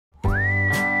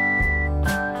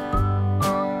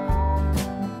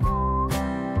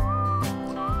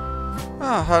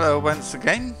Well, hello once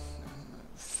again.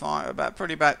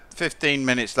 Probably about 15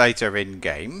 minutes later in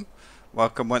game.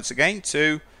 Welcome once again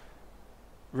to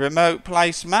Remote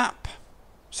Place Map,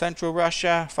 Central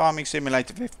Russia, Farming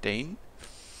Simulator 15.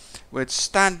 We're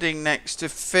standing next to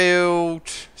field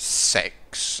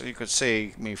 6. You could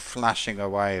see me flashing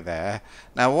away there.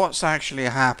 Now what's actually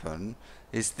happened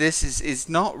is this is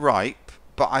not ripe,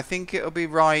 but I think it'll be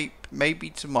ripe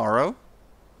maybe tomorrow.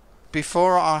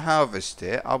 Before I harvest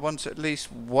it, I want at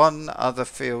least one other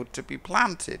field to be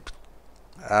planted.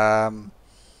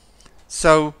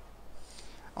 So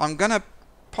I'm gonna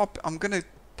pop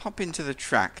into the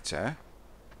tractor.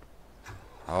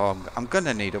 Oh, I'm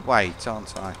gonna need a wait,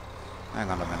 aren't I? Hang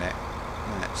on a minute.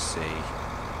 Let's see.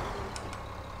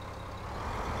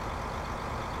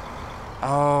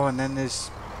 Oh, and then there's.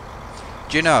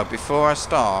 Do you know? Before I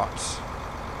start,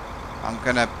 I'm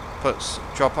gonna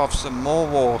drop off some more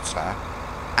water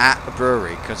at the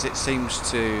brewery because it seems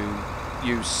to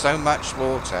use so much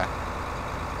water.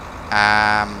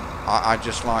 I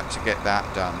just like to get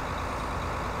that done,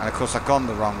 and of course I've gone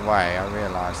the wrong way. I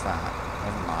realise that.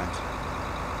 Never mind.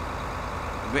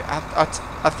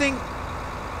 I think.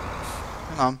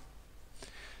 Hang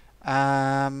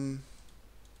on.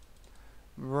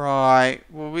 Right.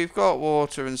 Well, we've got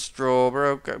water and straw.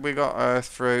 We've got earth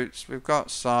fruits. We've got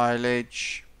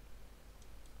silage.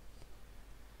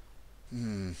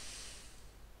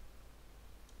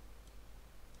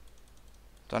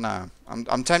 Don't know.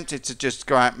 I'm tempted to just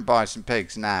go out and buy some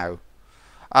pigs now.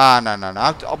 No.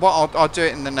 I'll do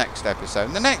it in the next episode.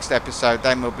 In the next episode,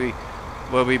 then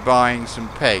we'll be buying some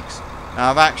pigs.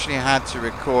 Now I've actually had to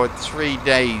record 3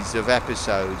 days of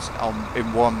episodes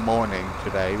in one morning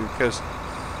today because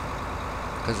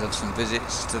of some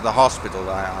visits to the hospital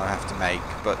that I have to make.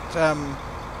 But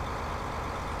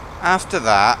after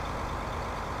that.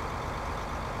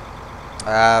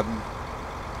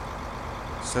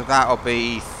 So that'll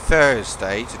be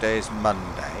Thursday. Today is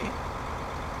Monday.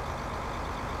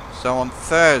 So on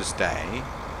Thursday,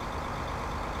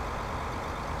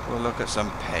 we'll look at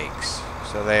some pigs.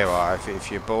 So there you are. If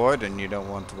you're bored and you don't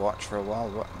want to watch for a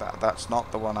while, that's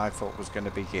not the one I thought was going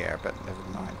to be here, but never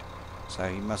mind. So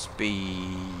he must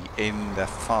be in the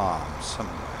farm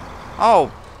somewhere.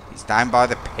 Oh, he's down by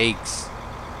the pigs.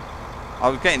 I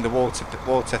was getting the water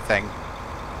thing.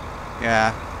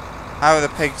 Yeah. How are the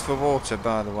pigs for water,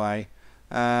 by the way?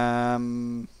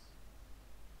 Fine.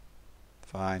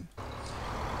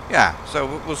 Yeah. So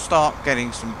we'll start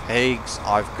getting some pigs.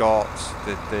 I've got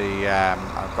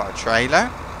I've got a trailer.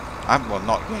 Well,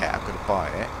 not yet. I've got to buy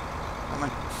it.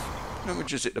 How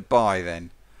much is it to buy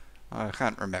then? I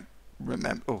can't remember.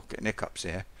 Oh, getting hiccups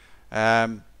here.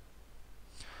 Well,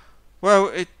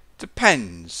 it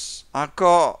depends. I've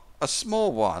got a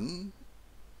small one.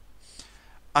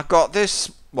 I got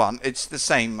this one. It's the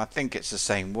same. I think it's the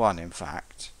same one, in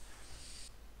fact.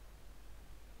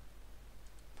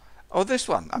 Oh, this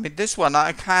one. I mean, this one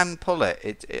I can pull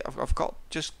it. I've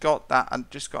just got that and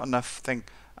just got enough thing,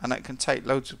 and it can take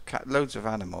loads of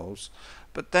animals.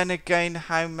 But then again,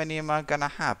 how many am I gonna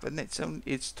have? And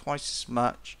it's twice as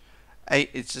much.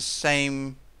 It's the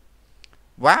same.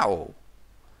 Wow.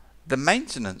 The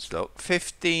maintenance, look,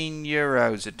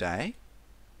 €15 a day.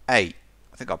 8.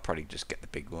 I think I'll probably just get the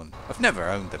big one. I've never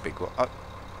owned the big one.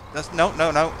 No.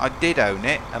 I did own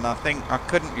it, and I think I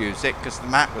couldn't use it because the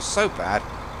map was so bad.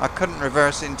 I couldn't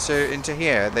reverse into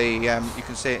here. You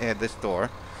can see it here, this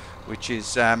door, which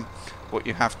is what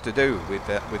you have to do with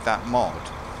that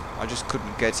mod. I just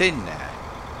couldn't get in there.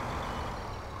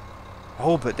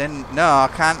 Oh, but then no, I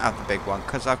can't have the big one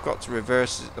because I've got to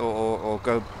reverse it or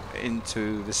go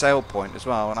into the sale point as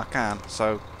well, and I can't.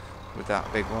 So with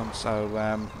that big one, so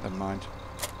never mind.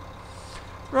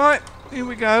 Right, here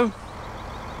we go.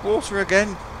 Water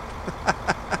again.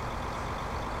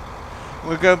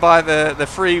 We'll go by the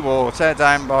free water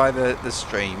down by the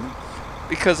stream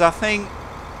because I think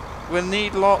we'll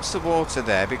need lots of water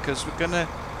there because we're gonna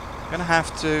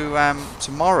have to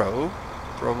tomorrow,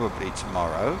 probably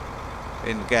tomorrow,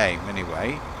 in the game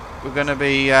anyway. We're gonna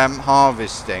be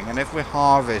harvesting, and if we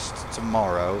harvest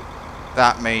tomorrow,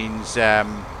 that means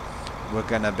we're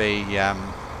gonna be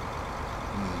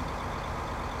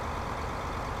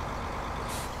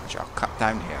which I'll cut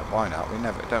down here. Why not? We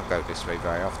don't go this way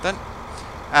very often.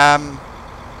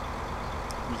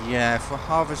 Yeah, if we're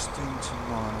harvesting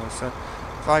tomorrow, so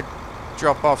if I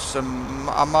drop off some,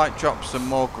 I might drop some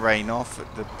more grain off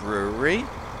at the brewery.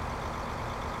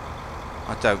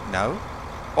 I don't know.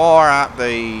 Or at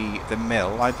the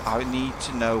mill. I need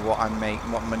to know what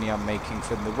money I'm making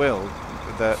from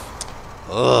the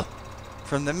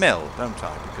from the mill, don't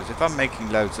I? Because if I'm making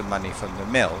loads of money from the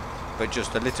mill, but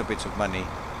just a little bit of money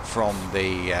from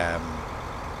the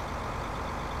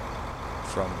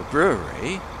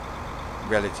brewery,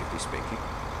 relatively speaking,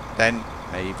 then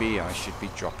maybe I should be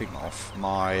dropping off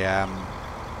my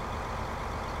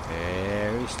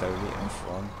very slowly off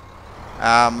one.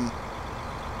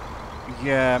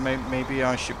 Yeah, maybe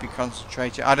I should be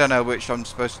concentrating. I don't know which I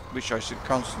should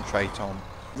concentrate on.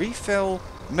 Refill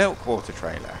milk water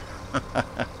trailer.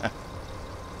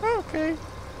 Okay.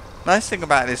 Nice thing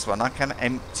about this one, I can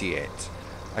empty it.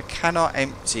 I cannot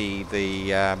empty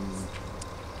the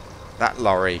that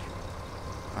lorry.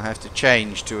 I have to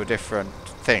change to a different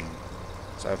thing.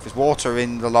 So if there's water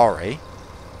in the lorry,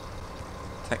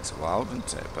 it takes a while,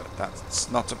 doesn't it? But that's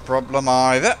not a problem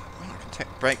either. I can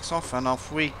take brakes off and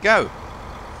off we go.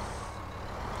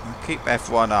 I'll keep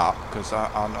F1 up because I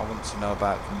want to know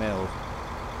about the mill.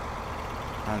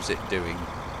 How's it doing?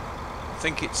 I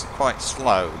think it's quite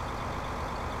slow.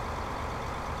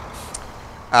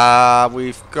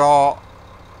 We've got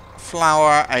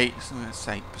flour 8. That's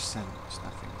 8%. It's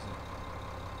nothing, is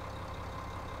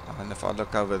it? And if I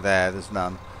look over there, there's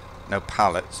no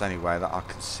pallets anyway that I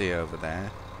can see over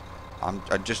there.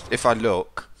 I just, if I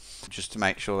look, just to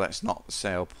make sure that's not the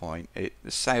sale point.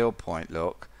 The sale point,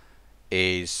 look,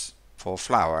 is for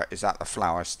flour is at the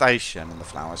flour station, and the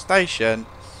flour station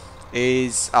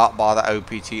is up by the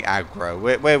OPT Agro,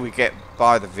 where we get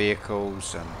buy the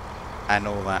vehicles and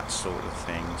all that sort of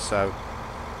thing. So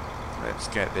let's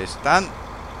get this done.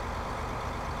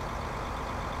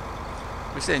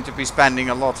 We seem to be spending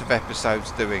a lot of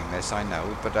episodes doing this, I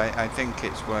know, but I think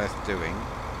it's worth doing.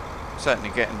 Certainly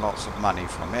getting lots of money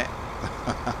from it.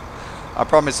 I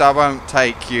promise I won't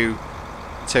take you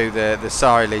to the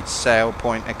silage sale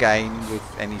point again with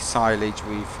any silage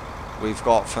we've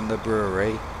got from the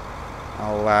brewery.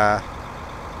 I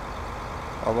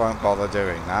won't bother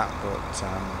doing that, but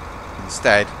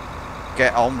instead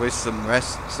get on with some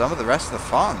of the rest of the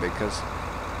farm, because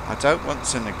I don't want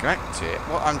to neglect it.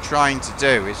 What I'm trying to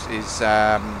do is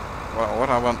what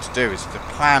I want to do is to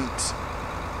plant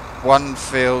one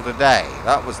field a day.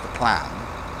 That was the plan,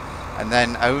 and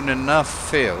then own enough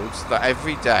fields that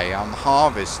every day I'm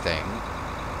harvesting,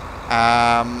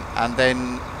 and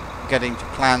then getting to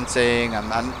planting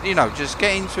and you know, just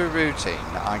get into a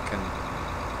routine that I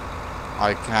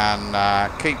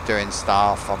can keep doing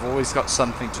stuff. I've always got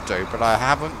something to do, but I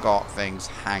haven't got things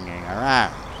hanging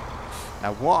around.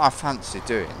 Now what I fancy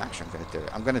doing, actually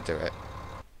I'm going to do it.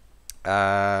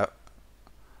 There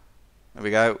we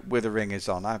go, withering is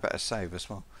on. I better save as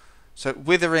well. So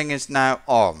withering is now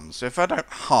on, so if I don't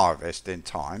harvest in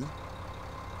time,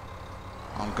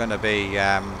 I'm going to be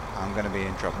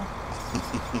in trouble.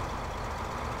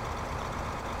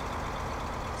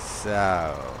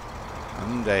 So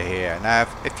under here now,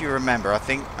 if you remember, I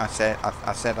think I said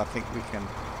I think we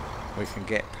can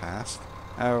get past.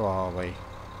 How are we?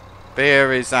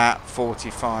 Beer is at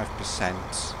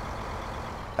 45%.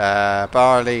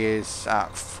 Barley is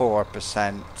at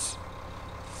 4%.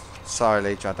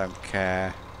 Silage, I don't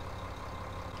care.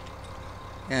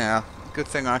 Yeah, good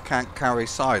thing I can't carry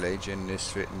silage in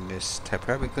this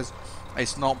tipper, because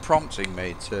it's not prompting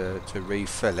me to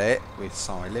refill it with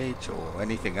silage or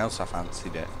anything else I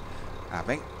fancied it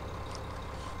having.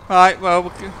 Right, well,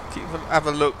 we'll have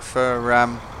a look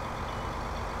for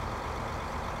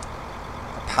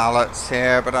pallets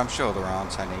here, but I'm sure there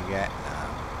aren't any yet. No,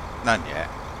 none yet.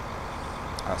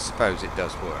 I suppose it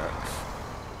does work.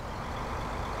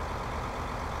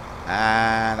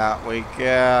 And up we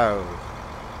go.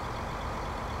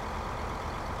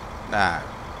 Now,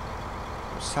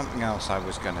 there's something else I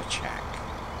was going to check.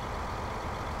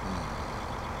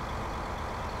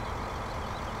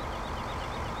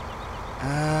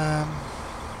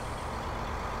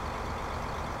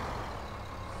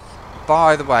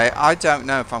 By the way, I don't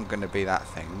know if I'm going to be that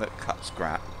thing that cuts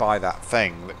grass. Buy that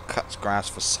thing that cuts grass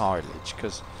for silage,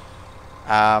 because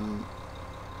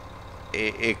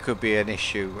it could be an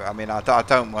issue. I mean, I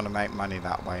don't want to make money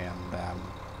that way, and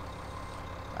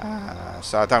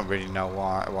so I don't really know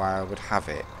why I would have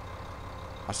it.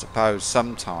 I suppose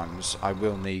sometimes I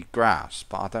will need grass,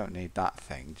 but I don't need that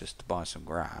thing just to buy some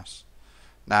grass.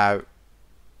 Now,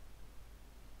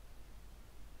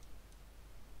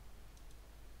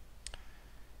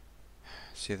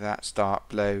 see that dark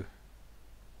blue?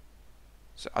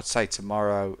 So I'd say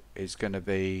tomorrow is going to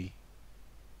be,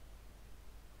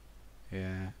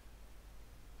 yeah.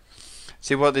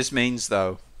 See what this means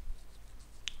though?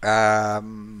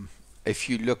 If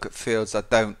you look at fields I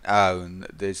don't own,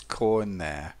 there's corn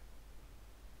there,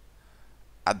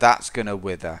 and that's going to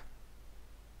wither.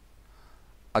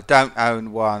 I don't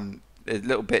own one a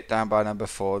little bit down by number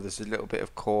 4. There's a little bit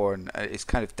of corn. It's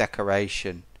kind of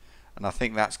decoration, and I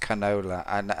think that's canola,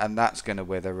 and that's going to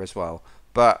wither as well.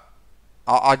 But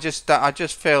I just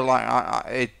feel like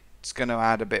it's going to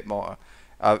add a bit more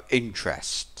of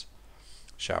interest,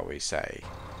 shall we say,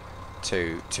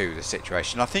 to the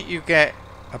situation. I think you get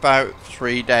about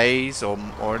 3 days or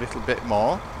a little bit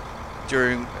more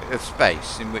during a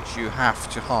space in which you have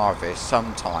to harvest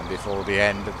sometime before the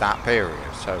end of that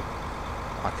period. So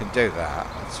I can do that.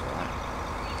 That's right.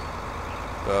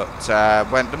 But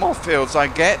when the more fields I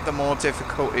get, the more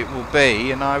difficult it will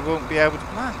be, and I won't be able to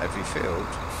plant every field.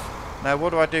 Now,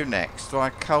 what do I do next? Do I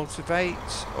cultivate,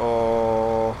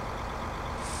 or...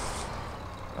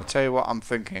 I'll tell you what I'm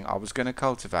thinking. I was going to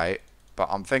cultivate, but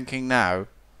I'm thinking now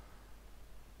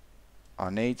I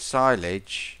need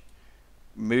silage,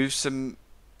 move some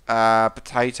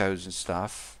potatoes and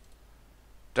stuff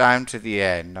down to the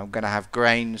end. I'm going to have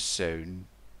grains soon.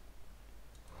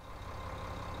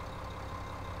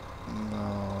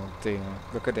 Oh dear,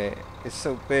 look at it. It's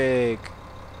so big.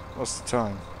 What's the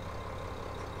time?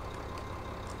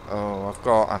 Oh, I've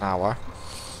got an hour.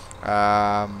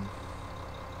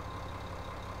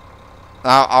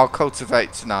 I'll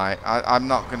cultivate tonight. I'm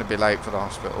not going to be late for the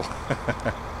hospital.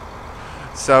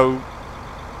 So,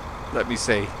 let me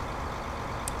see.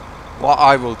 What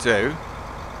I will do,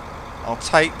 I'll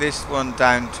take this one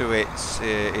down to its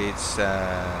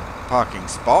parking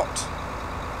spot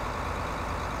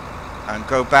and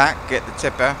go back, get the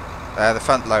tipper, the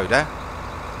front loader,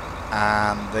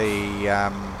 and the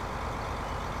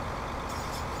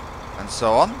and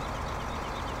so on,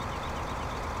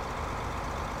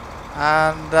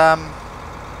 and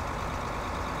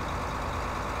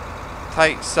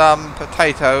take some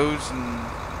potatoes and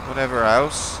whatever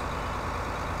else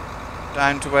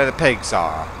down to where the pigs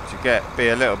are to be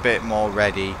a little bit more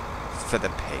ready for the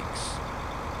pigs.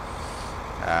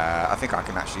 I think I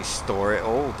can actually store it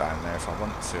all down there if I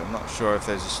want to. I'm not sure if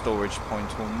there's a storage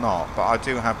point or not, but I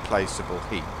do have placeable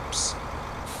heaps.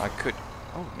 I could...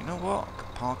 Oh, you know what? I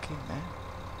could park in there.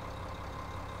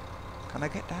 Can I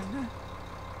get down there?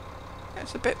 Yeah,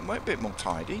 it's a bit more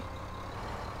tidy.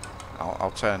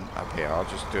 I'll turn up here. I'll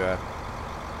just do a...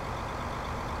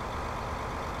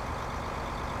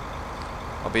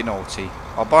 I'll be naughty.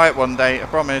 I'll buy it one day, I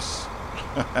promise.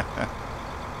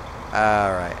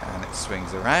 Alright, and it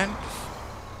swings around.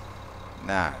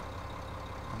 Now,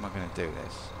 how am I going to do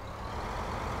this?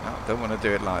 No, I don't want to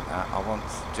do it like that. I want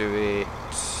to do it...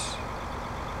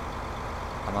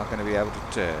 Am I going to be able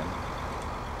to turn?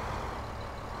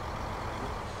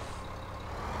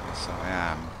 Yes, I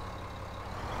am.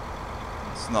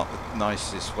 It's not the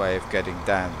nicest way of getting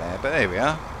down there, but there we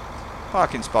are.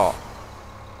 Parking spot.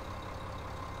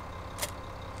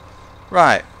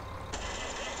 Right.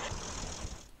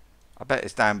 I bet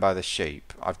it's down by the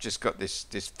sheep. I've just got this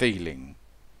feeling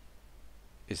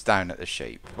it's down at the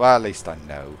sheep. Well, at least I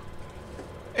know.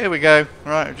 Here we go.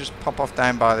 Right, we'll just pop off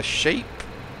down by the sheep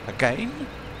again.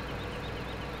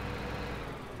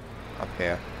 Up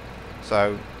here.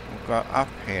 So, we've got up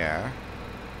here.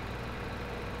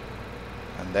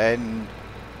 And then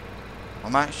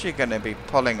I'm actually going to be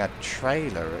pulling a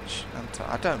trailer, which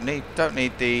I don't need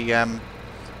the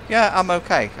yeah, I'm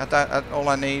okay. All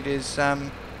I need is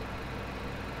the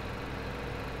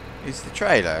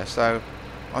trailer. So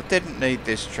I didn't need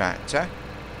this tractor.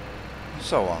 And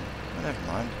so on. Oh, never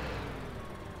mind.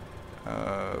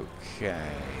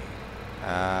 Okay.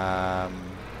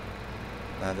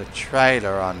 Now the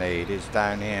trailer I need is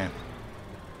down here.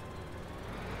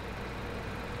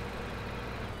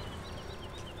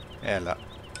 Yeah, look.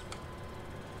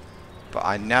 But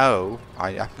I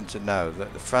happen to know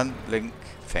that the front link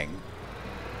thing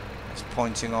is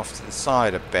pointing off to the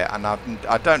side a bit, and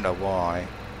I don't know why.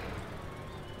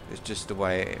 It's just the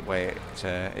way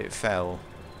it fell.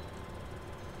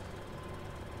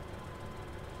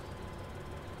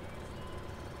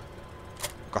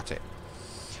 Got it.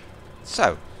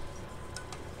 So,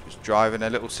 just driving a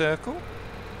little circle.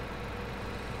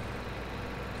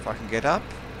 If I can get up.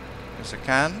 Yes, I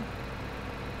can.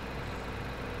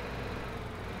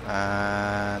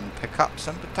 And pick up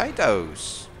some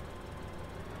potatoes.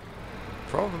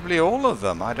 Probably all of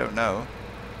them, I don't know.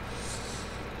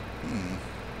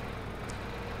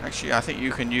 Actually, I think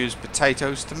you can use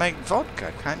potatoes to make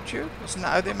vodka, can't you? Isn't that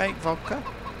how they make vodka?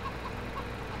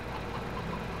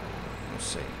 We'll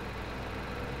see.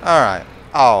 Alright.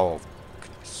 Oh, for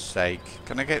goodness sake.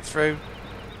 Can I get through?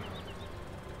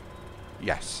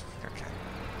 Yes. Okay.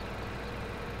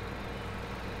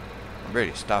 I'm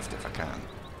really stuffed if I can.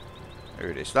 Here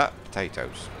it is. That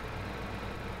potatoes.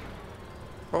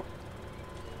 Oh.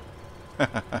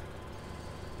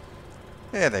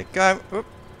 There they go. Oop.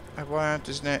 Why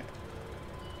doesn't it?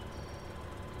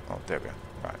 Oh, there we go.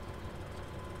 Right.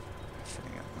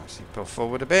 Filling up nicely. Pull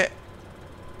forward a bit.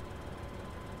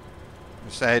 I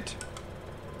said,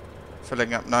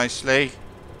 filling up nicely.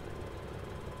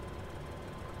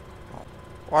 Oh,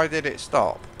 why did it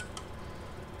stop?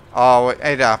 Oh,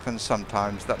 it happens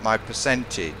sometimes that my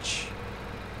percentage,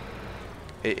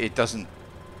 it doesn't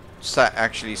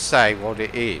actually say what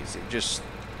it is. It just...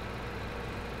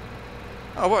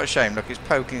 Oh, what a shame. Look, it's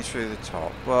poking through the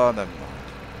top. Well, never mind.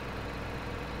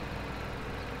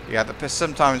 Yeah,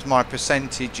 sometimes my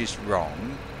percentage is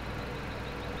wrong.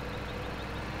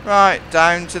 Right,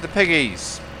 down to the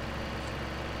piggies.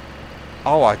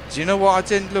 Oh, do you know what I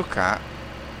didn't look at?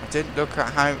 I didn't look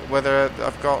at whether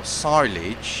I've got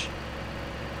silage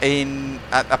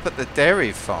up at the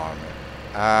dairy farm.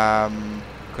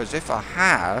 Because if I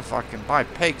have, I can buy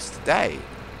pigs today.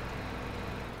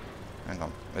 Hang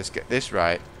on, let's get this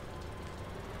right.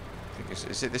 I think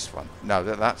is it this one? No,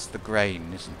 that's the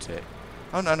grain, isn't it?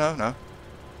 Oh, no.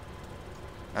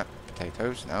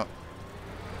 Potatoes, no.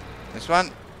 This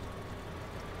one.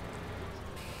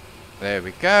 There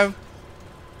we go.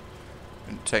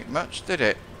 Didn't take much, did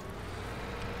it?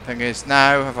 Thing is,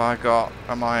 now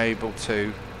am I able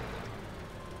to...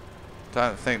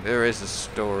 Don't think there is a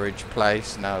storage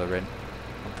place. Now they're in.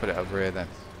 I'll put it over here then.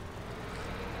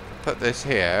 Put this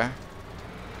here.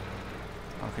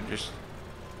 I can just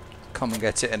come and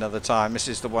get it another time. This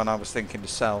is the one I was thinking to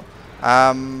sell.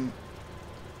 Let's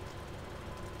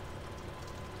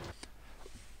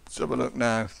have a look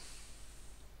now.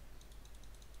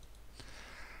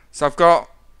 So I've got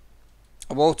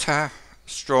water,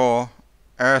 straw,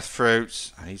 earth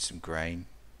fruits. I need some grain.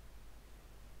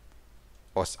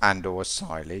 Or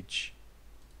silage.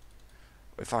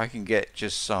 If I can get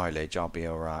just silage, I'll be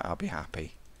alright. I'll be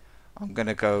happy. I'm going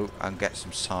to go and get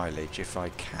some silage if I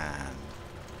can.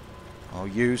 I'll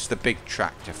use the big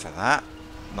tractor for that.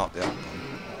 Not the other one.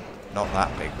 Not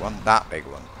that big one. That big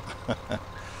one.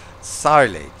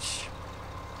 Silage.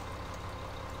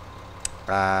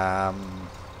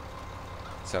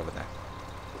 It's over there.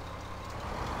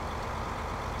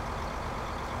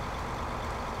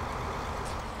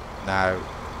 Now,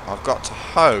 I've got to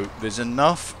hope there's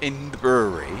enough in the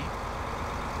brewery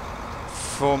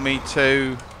for me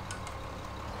to...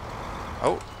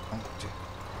 Oh dear.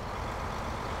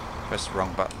 Press the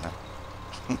wrong button there.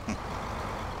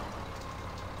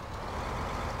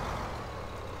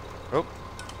 Oh,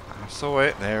 I saw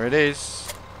it. There it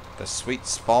is. The sweet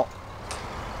spot.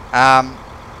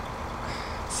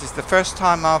 This is the first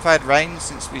time I've had rain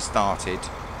since we started.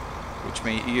 Which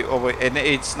means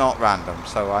it's not random,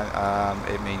 so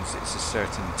it means it's a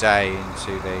certain day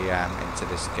into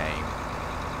this game.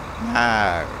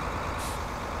 Now,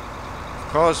 of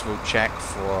course, we'll check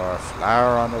for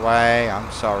flour on the way. I'm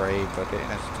sorry, but it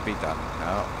has to be done.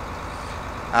 No,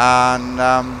 and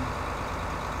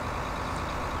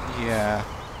yeah,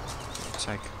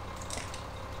 take.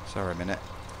 Sorry a minute.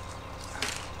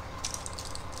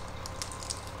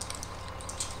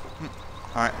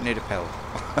 Alright, I need a pill.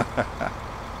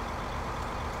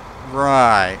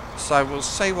 Right, so we'll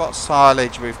see what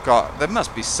silage we've got. There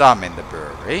must be some in the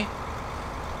brewery.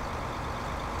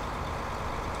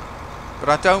 But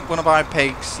I don't want to buy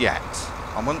pigs yet.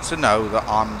 I want to know that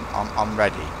I'm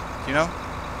ready. Do you know?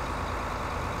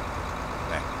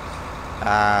 There.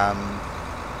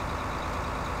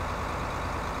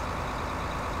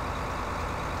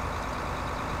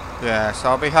 Yeah,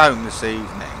 so I'll be home this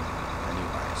evening.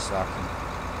 Anyway, so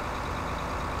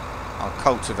I'll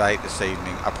cultivate this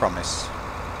evening, I promise.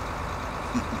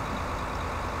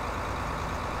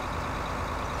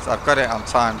 So I've got it on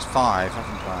 ×5,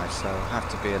 haven't I? So I have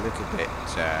to be a little bit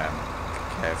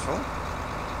careful.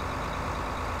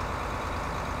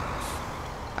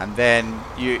 And then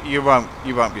you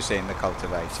won't be seeing the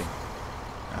cultivating.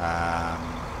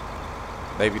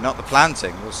 Maybe not the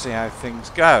planting. We'll see how things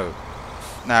go.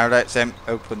 Now let's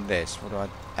open this. What do I...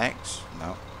 X?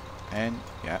 No. N?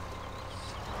 Yeah.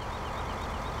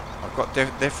 I've got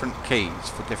different keys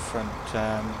for different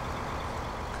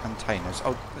containers.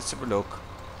 Oh, let's have a look.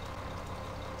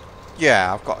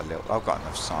 Yeah, I've got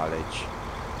enough silage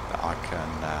that I can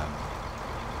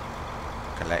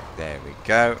collect. There we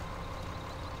go.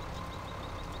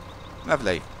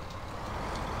 Lovely.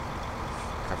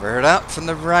 Cover it up from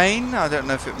the rain. I don't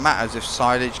know if it matters if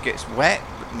silage gets wet,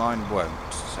 but mine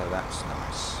won't, so that's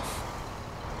nice.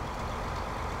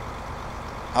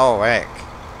 Oh heck.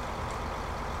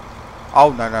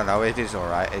 Oh no, it is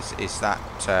alright. It's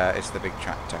the big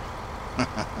tractor.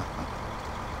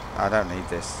 I don't need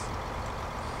this.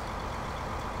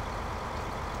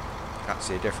 can't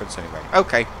see a difference anyway.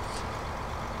 Okay.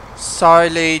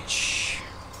 Silage.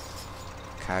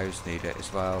 Cows need it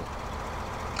as well.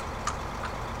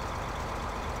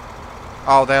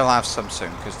 Oh, they'll have some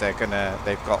soon because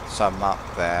they've got some up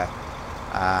there.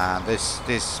 And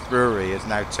this brewery is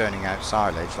now turning out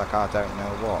silage like I don't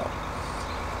know what.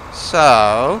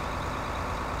 So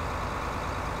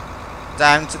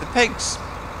down to the pigs,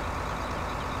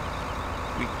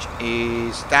 which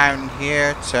is down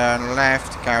here. Turn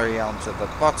left, carry on to the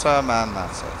bottom, and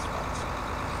that's it.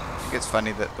 I think it's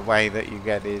funny that the way that you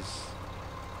get is,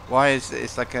 why is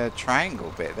it's like a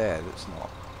triangle bit there that's not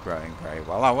growing very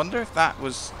well. I wonder if that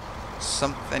was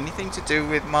anything to do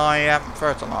with my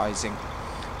fertilizing.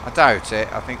 I doubt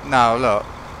it. I think no. Look,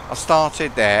 I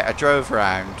started there. I drove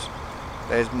around.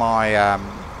 There's my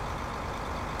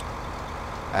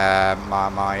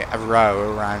my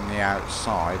row around the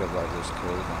outside of what it's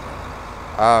called.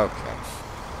 Okay,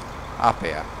 up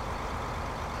here.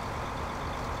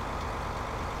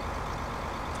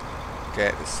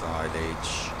 Get the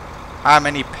silage. How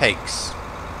many pigs?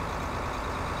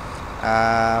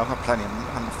 I've got plenty of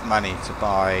enough money to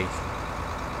buy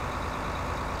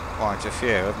quite a few,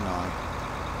 haven't I?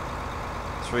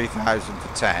 3,000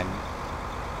 for 10.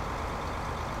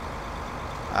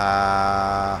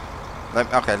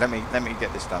 Okay, let me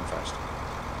get this done first.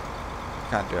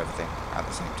 Can't do everything at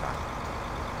the same time.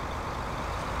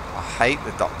 I hate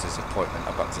the doctor's appointment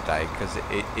I've got today because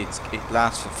it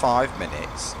lasts for 5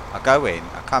 minutes. I go in,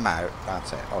 I come out,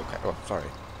 that's it. Okay. Oh, sorry.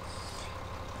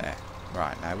 There.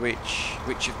 Right, now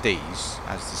which of these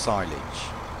has the silage?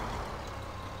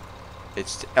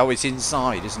 It's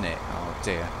inside, isn't it? Oh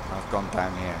dear, I've gone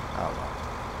down here. Oh well.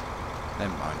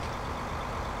 Never mind.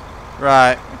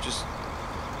 Right, I'll just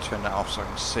turn that off so I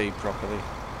can see properly.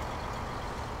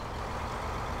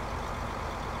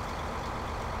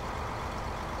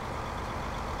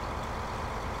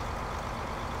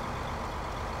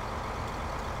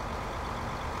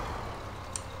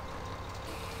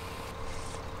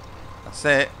 That's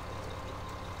it.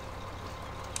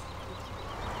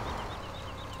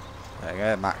 There you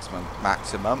go,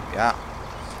 maximum, yeah.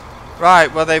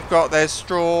 Right, well they've got their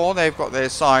straw, they've got their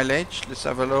silage. Let's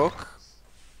have a look.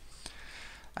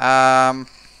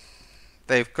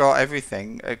 They've got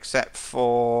everything except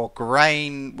for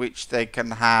grain, which they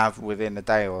can have within a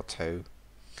day or two.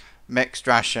 Mixed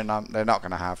ration, they're not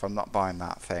going to have. I'm not buying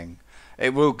that thing.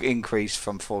 It will increase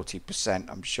from 40%,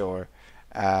 I'm sure.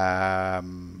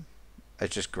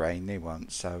 It's just grain they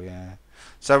want, so yeah.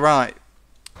 So right,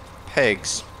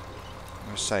 pigs. I'm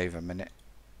going to save a minute.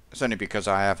 It's only because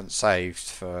I haven't saved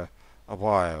for a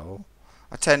while.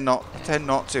 I tend not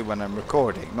to when I'm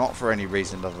recording, not for any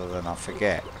reason other than I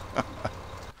forget.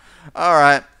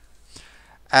 Alright.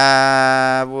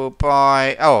 We'll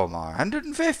buy, oh my,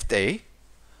 150?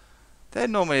 They're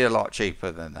normally a lot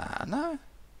cheaper than that, no?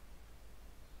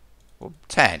 Well,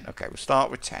 10. Okay, we'll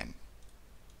start with 10.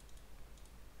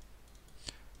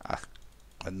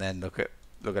 And then look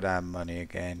at our money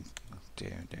again. Oh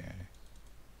dear, dear.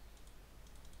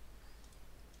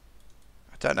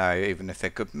 I don't know even if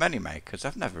they're good money makers.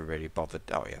 I've never really bothered.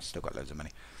 Oh yeah, still got loads of money.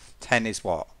 10 is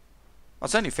what? Well,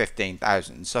 it's only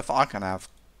 15,000. So if I can have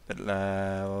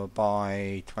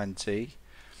buy 20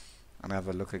 and have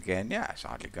a look again, yeah, it's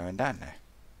hardly going down there.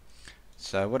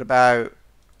 So what about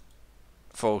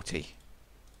 40?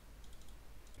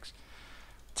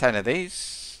 10 of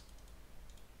these.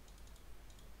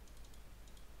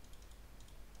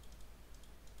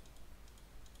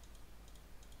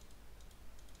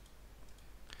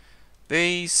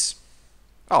 These,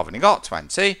 oh, I've only got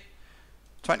 20.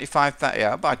 25, 30,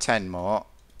 yeah, I'll buy 10 more.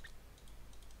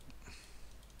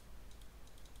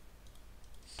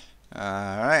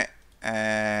 Alright,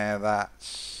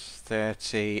 that's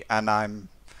 30, and I'm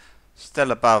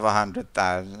still above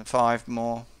 100,000. 5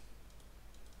 more.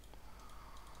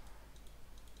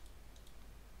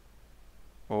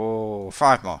 Oh,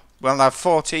 5 more. Well, now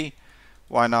 40,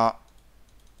 why not?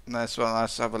 Let's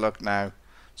have a look now.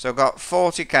 So I've got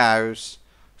 40 cows,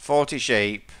 40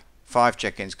 sheep, 5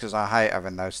 chickens, because I hate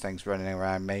having those things running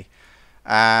around me,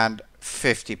 and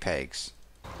 50 pigs.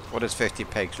 What does 50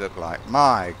 pigs look like?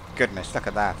 My goodness, look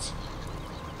at that.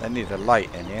 They need a light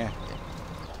in here.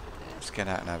 Let's get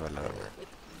out and have a look.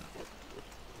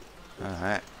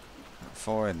 Alright.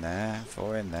 4 in there,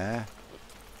 4 in there.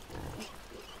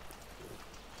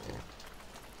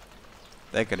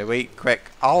 They're going to eat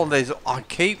quick. Oh, I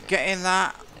keep getting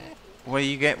that. Where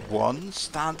you get one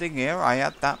standing here. I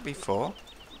had that before.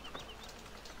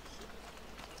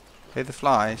 Hear the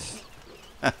flies.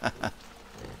 Oh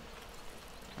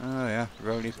yeah,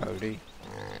 roly poly.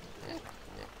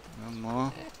 One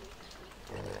more.